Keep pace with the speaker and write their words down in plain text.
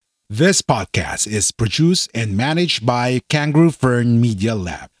This podcast is produced and managed by Kangaroo Fern Media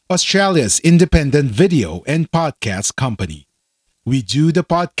Lab, Australia's independent video and podcast company. We do the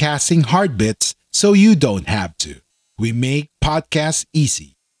podcasting hard bits so you don't have to. We make podcasts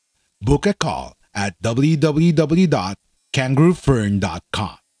easy. Book a call at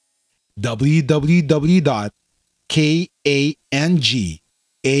www.kangaroofern.com.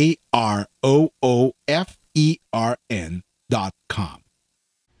 www.kangaroofern.com.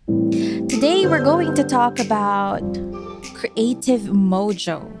 Today, we're going to talk about creative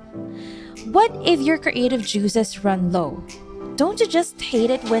mojo. What if your creative juices run low? Don't you just hate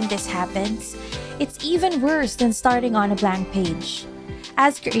it when this happens? It's even worse than starting on a blank page.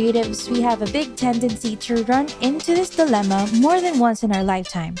 As creatives, we have a big tendency to run into this dilemma more than once in our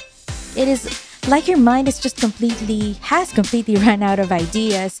lifetime. It is like your mind is has completely run out of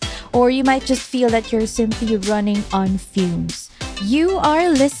ideas, or you might just feel that you're simply running on fumes. You are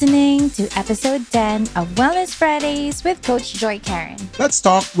listening to episode 10 of Wellness Fridays with Coach Joy Karen. Let's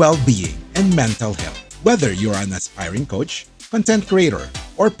talk well-being and mental health. Whether you're an aspiring coach, content creator,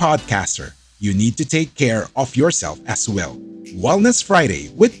 or podcaster, you need to take care of yourself as well. Wellness Friday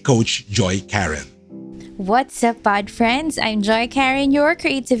with Coach Joy Karen. What's up, pod friends? I'm Joy Karen, your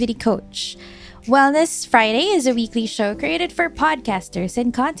creativity coach. Wellness Friday is a weekly show created for podcasters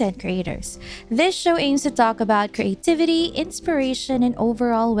and content creators. This show aims to talk about creativity, inspiration, and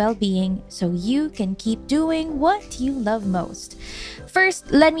overall well-being so you can keep doing what you love most.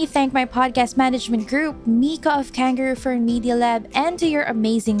 First, let me thank my podcast management group, Mika of Kangaroo Fern Media Lab, and to your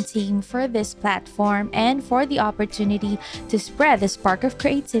amazing team for this platform and for the opportunity to spread the spark of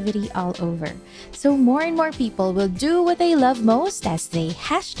creativity all over. So more and more people will do what they love most as they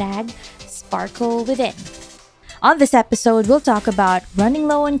 #sparkle within. On this episode, we'll talk about running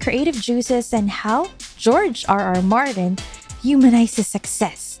low on creative juices and how George R.R. Martin humanizes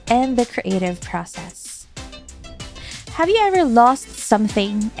success and the creative process. Have you ever lost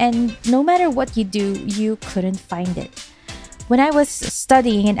something and no matter what you do, you couldn't find it? When I was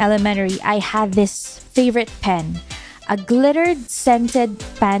studying in elementary, I had this favorite pen, a glittered scented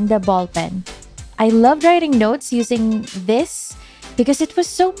panda ball pen. I loved writing notes using this because it was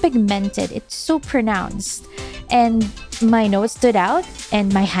so pigmented, it's so pronounced, and my notes stood out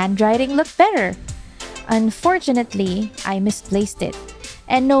and my handwriting looked better. Unfortunately, I misplaced it,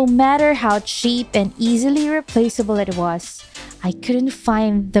 and no matter how cheap and easily replaceable it was, I couldn't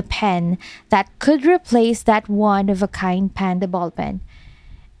find the pen that could replace that one-of-a-kind panda ball pen.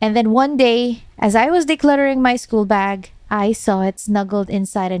 And then one day, as I was decluttering my school bag, I saw it snuggled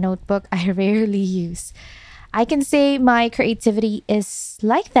inside a notebook I rarely use. I can say my creativity is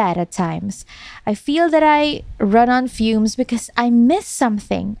like that at times. I feel that I run on fumes because I miss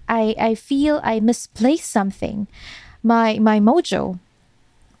something. I feel I misplaced something, my mojo.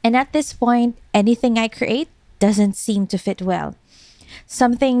 And at this point, anything I create doesn't seem to fit well.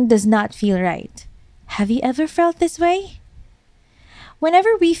 Something does not feel right. Have you ever felt this way?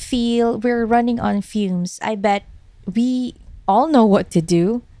 Whenever we feel we're running on fumes, I bet we all know what to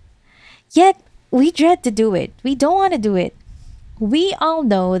do. Yet, we dread to do it. We don't want to do it. We all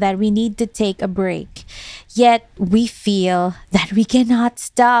know that we need to take a break. Yet we feel that we cannot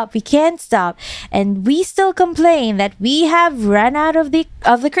stop. We can't stop. And we still complain that we have run out of the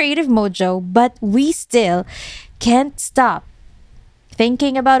creative mojo, but we still can't stop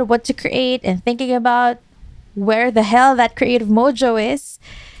thinking about what to create and thinking about where the hell that creative mojo is.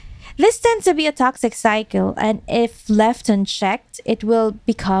 This tends to be a toxic cycle, and if left unchecked, it will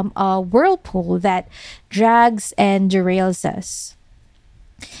become a whirlpool that drags and derails us.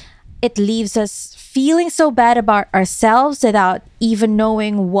 It leaves us feeling so bad about ourselves without even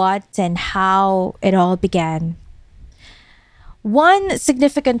knowing what and how it all began. One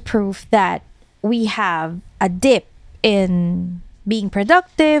significant proof that we have a dip in being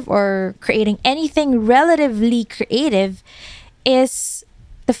productive or creating anything relatively creative is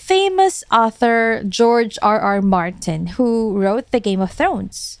the famous author George R.R. Martin, who wrote the Game of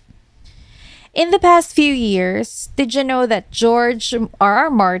Thrones. In the past few years, did you know that George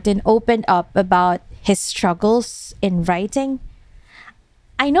R.R. Martin opened up about his struggles in writing?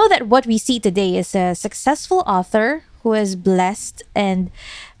 I know that what we see today is a successful author who is blessed and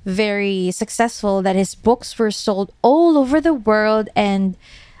very successful, that his books were sold all over the world and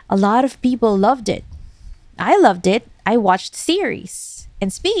a lot of people loved it. I loved it. I watched the series.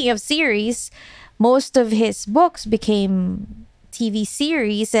 And speaking of series, most of his books became TV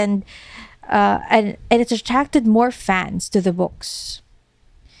series and it attracted more fans to the books.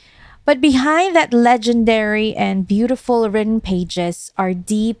 But behind that legendary and beautiful written pages are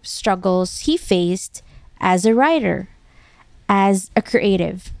deep struggles he faced as a writer, as a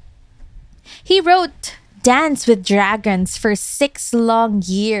creative. He wrote Dance with Dragons for 6 long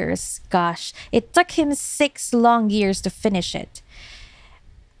years. Gosh, it took him 6 long years to finish it.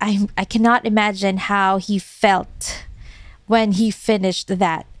 I cannot imagine how he felt when he finished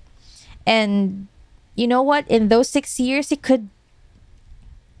that. And you know what? In those 6 years, he could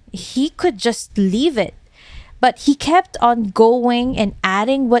just leave it. But he kept on going and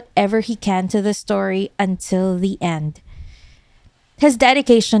adding whatever he can to the story until the end. His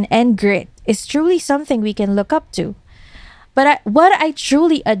dedication and grit is truly something we can look up to. But what I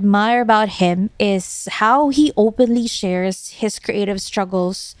truly admire about him is how he openly shares his creative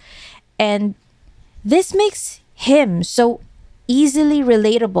struggles. And this makes him so easily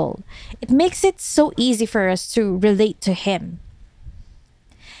relatable. It makes it so easy for us to relate to him.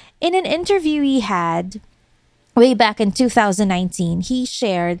 In an interview he had way back in 2019, he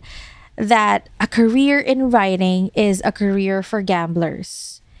shared that a career in writing is a career for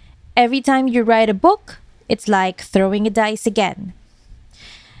gamblers. Every time you write a book, it's like throwing a dice again.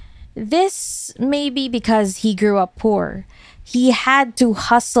 This may be because he grew up poor. He had to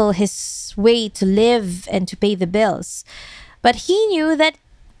hustle his way to live and to pay the bills. But he knew that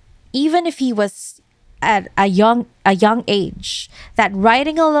even if he was at a young age, that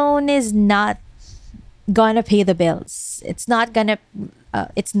writing alone is not gonna pay the bills. It's not gonna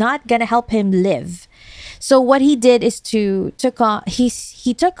help him live. So what he did is to took on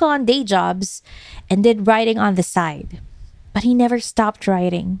he took on day jobs and did writing on the side. But he never stopped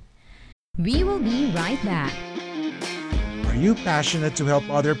writing. We will be right back. Are you passionate to help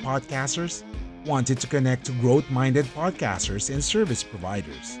other podcasters? Wanted to connect to growth-minded podcasters and service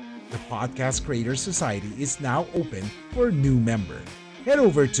providers? The Podcast Creators Society is now open for new members. Head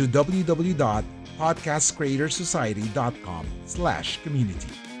over to www.podcastcreatorsociety.com/community.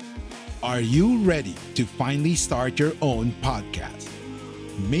 Are you ready to finally start your own podcast?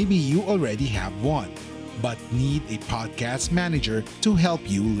 Maybe you already have one, but need a podcast manager to help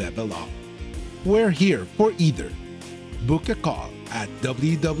you level up. We're here for either. Book a call at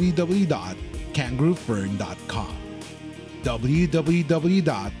www.kangaroofern.com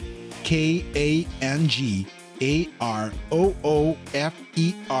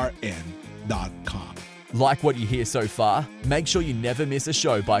www.kangaroofern.com. Like what you hear so far? Make sure you never miss a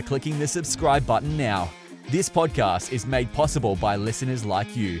show by clicking the subscribe button now. This podcast is made possible by listeners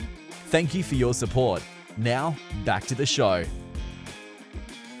like you. Thank you for your support. Now, back to the show.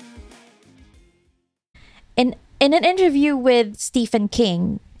 In an interview with Stephen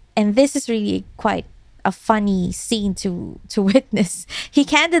King, and this is really quite a funny scene to witness, he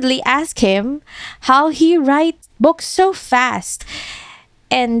candidly asked him how he writes books so fast.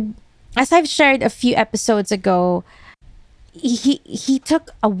 And as I've shared a few episodes ago, he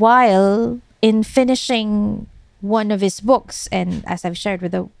took a while in finishing one of his books, and as I've shared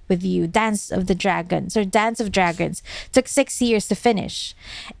with you, Dance of Dragons took 6 years to finish.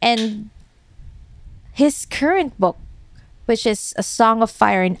 And his current book, which is A Song of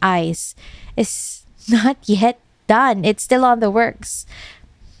Fire and Ice, is not yet done. It's still on the works.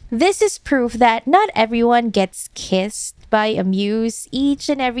 This is proof that not everyone gets kissed by a muse each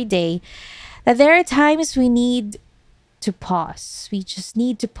and every day, that there are times we need to pause. We just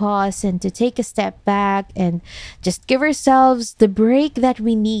need to pause and to take a step back and just give ourselves the break that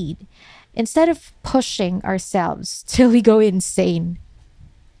we need instead of pushing ourselves till we go insane.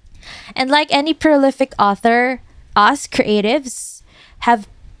 And like any prolific author, us creatives have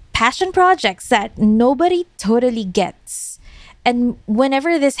passion projects that nobody totally gets. And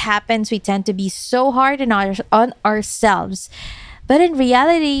whenever this happens, we tend to be so hard on ourselves. But in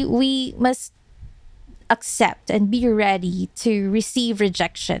reality, we must accept and be ready to receive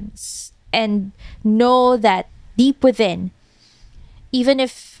rejections and know that deep within, even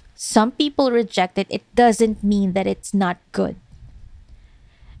if some people reject it, it doesn't mean that it's not good.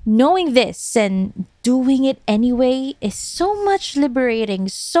 Knowing this and doing it anyway is so much liberating,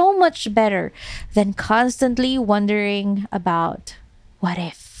 so much better than constantly wondering about what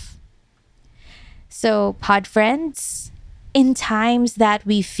if. So, pod friends, in times that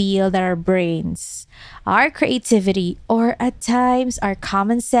we feel that our brains, our creativity, or at times our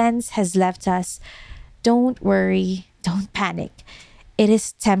common sense has left us, don't worry, don't panic. It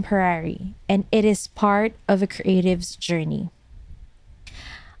is temporary and it is part of a creative's journey.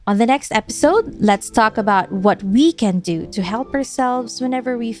 On the next episode, let's talk about what we can do to help ourselves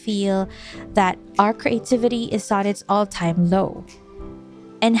whenever we feel that our creativity is on its all-time low,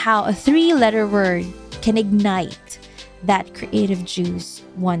 and how a 3-letter word can ignite that creative juice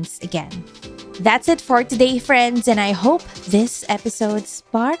once again. That's it for today, friends, and I hope this episode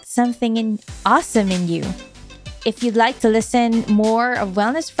sparked something awesome in you. If you'd like to listen more of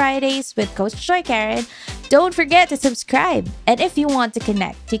Wellness Fridays with Coach Joy Karen, don't forget to subscribe. And if you want to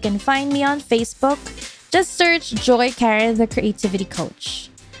connect, you can find me on Facebook. Just search Joy Karen, the Creativity Coach.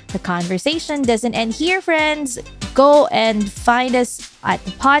 The conversation doesn't end here, friends. Go and find us at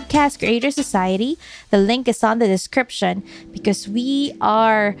the Podcast Creator Society. The link is on the description because we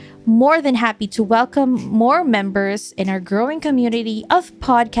are more than happy to welcome more members in our growing community of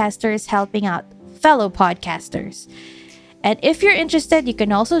podcasters helping out fellow podcasters. And if you're interested, you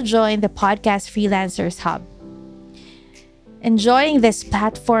can also join the Podcast Freelancers Hub. Enjoying this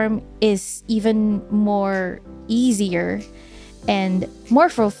platform is even more easier and more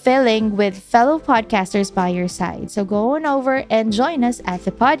fulfilling with fellow podcasters by your side. So go on over and join us at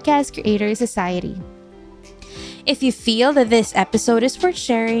the Podcast Creator Society. If you feel that this episode is worth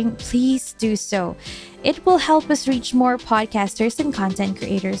sharing, please do so. It will help us reach more podcasters and content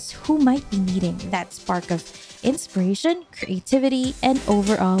creators who might be needing that spark of inspiration, creativity, and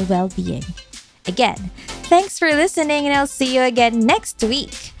overall well-being. Again, thanks for listening, and I'll see you again next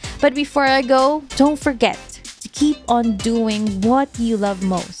week. But before I go, don't forget to keep on doing what you love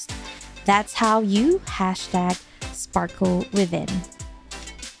most. That's how you #sparkle within.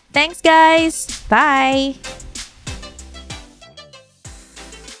 Thanks, guys. Bye.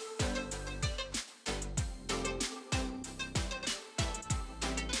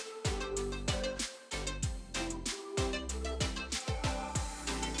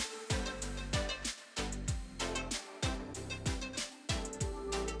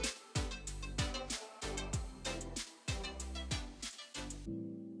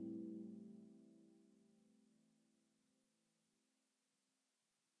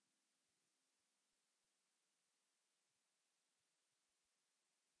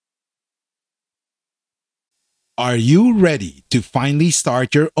 Are you ready to finally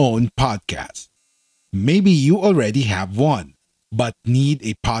start your own podcast? Maybe you already have one, but need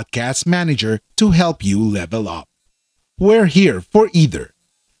a podcast manager to help you level up. We're here for either.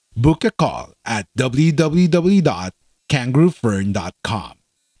 Book a call at www.kangaroofern.com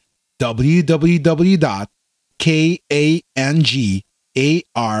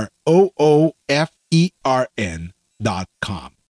www.kangaroofern.com